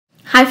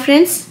Hi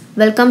friends,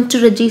 welcome to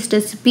Regi's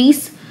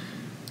recipes.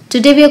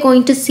 Today we are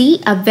going to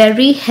see a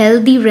very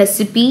healthy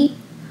recipe,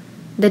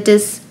 that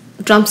is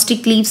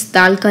drumstick leaves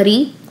dal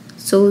curry.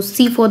 So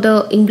see for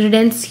the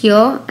ingredients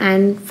here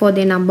and for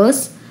their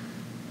numbers.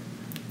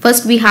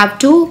 First we have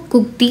to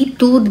cook the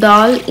toor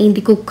dal in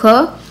the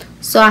cooker.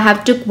 So I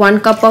have took 1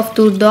 cup of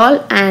toor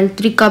dal and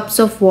 3 cups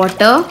of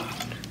water,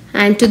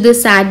 and to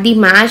this add the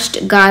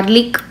mashed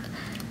garlic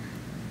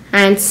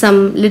and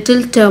some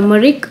little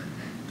turmeric,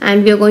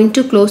 and we are going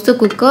to close the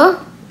cooker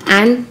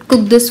and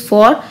cook this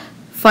for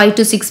 5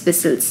 to 6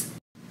 whistles.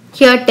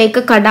 Here take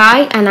a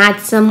kadai and add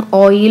some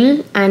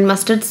oil and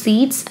mustard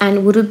seeds and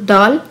urud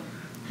dal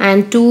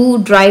and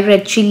 2 dry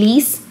red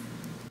chillies,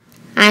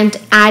 and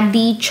add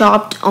the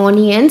chopped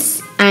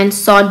onions and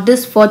saute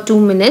this for 2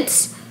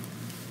 minutes.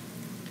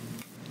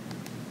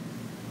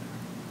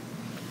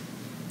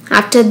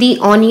 After the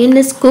onion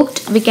is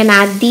cooked, we can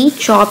add the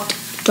chopped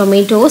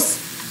tomatoes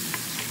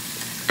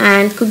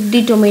and cook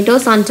the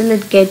tomatoes until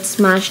it gets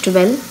mashed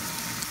well.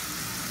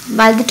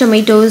 While the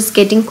tomato is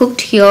getting cooked,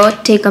 here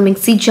take a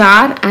mixie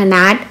jar and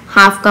add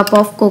half cup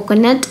of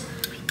coconut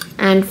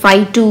and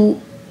 5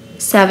 to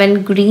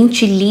 7 green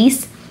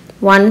chilies,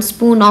 1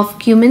 spoon of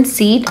cumin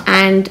seed,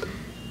 and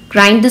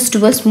grind this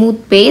to a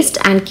smooth paste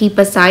and keep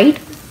aside.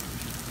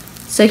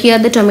 So here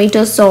the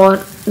tomatoes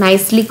are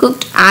nicely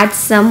cooked. Add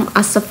some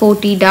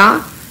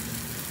asafoetida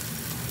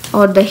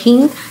or the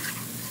hing,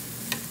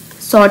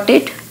 saute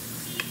it,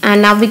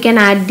 and now we can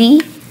add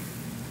the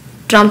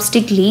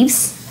drumstick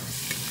leaves.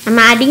 I'm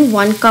adding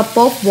 1 cup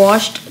of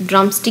washed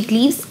drumstick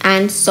leaves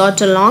and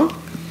saute along.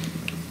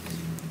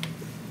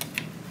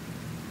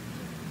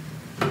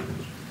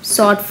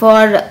 Saute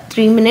for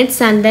 3 minutes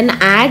and then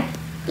add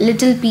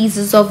little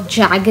pieces of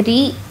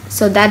jaggery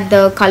so that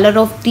the color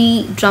of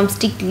the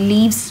drumstick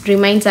leaves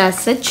remains as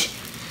such.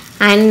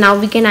 And now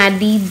we can add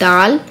the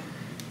dal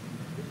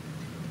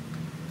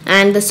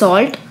and the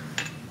salt.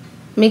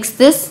 Mix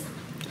this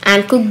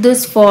and cook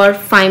this for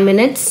 5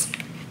 minutes.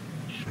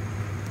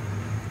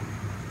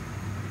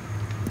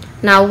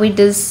 Now it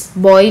is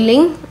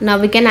boiling. Now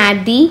we can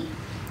add the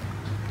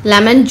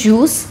lemon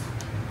juice.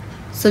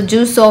 So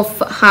juice of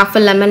half a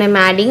lemon I'm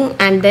adding,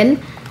 and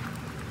then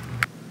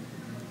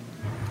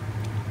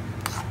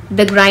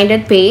the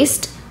grinded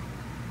paste,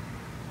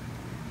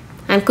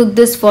 and cook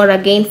this for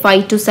again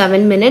 5 to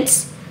 7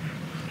 minutes.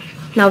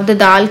 Now the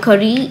dal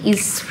curry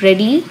is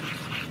ready.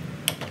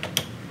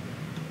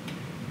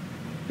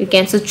 You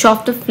can switch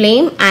off the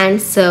flame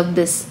and serve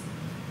this.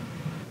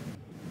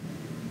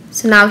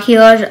 So now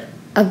here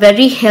a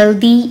very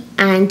healthy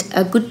and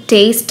a good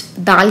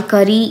taste dal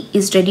curry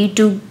is ready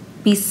to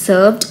be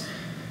served.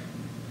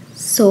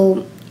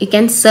 So you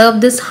can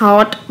serve this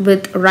hot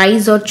with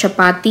rice or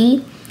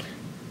chapathi.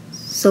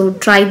 So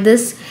try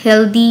this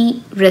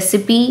healthy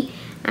recipe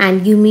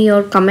and give me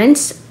your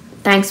comments.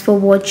 Thanks for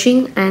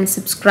watching and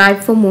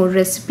subscribe for more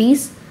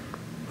recipes.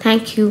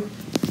 Thank you.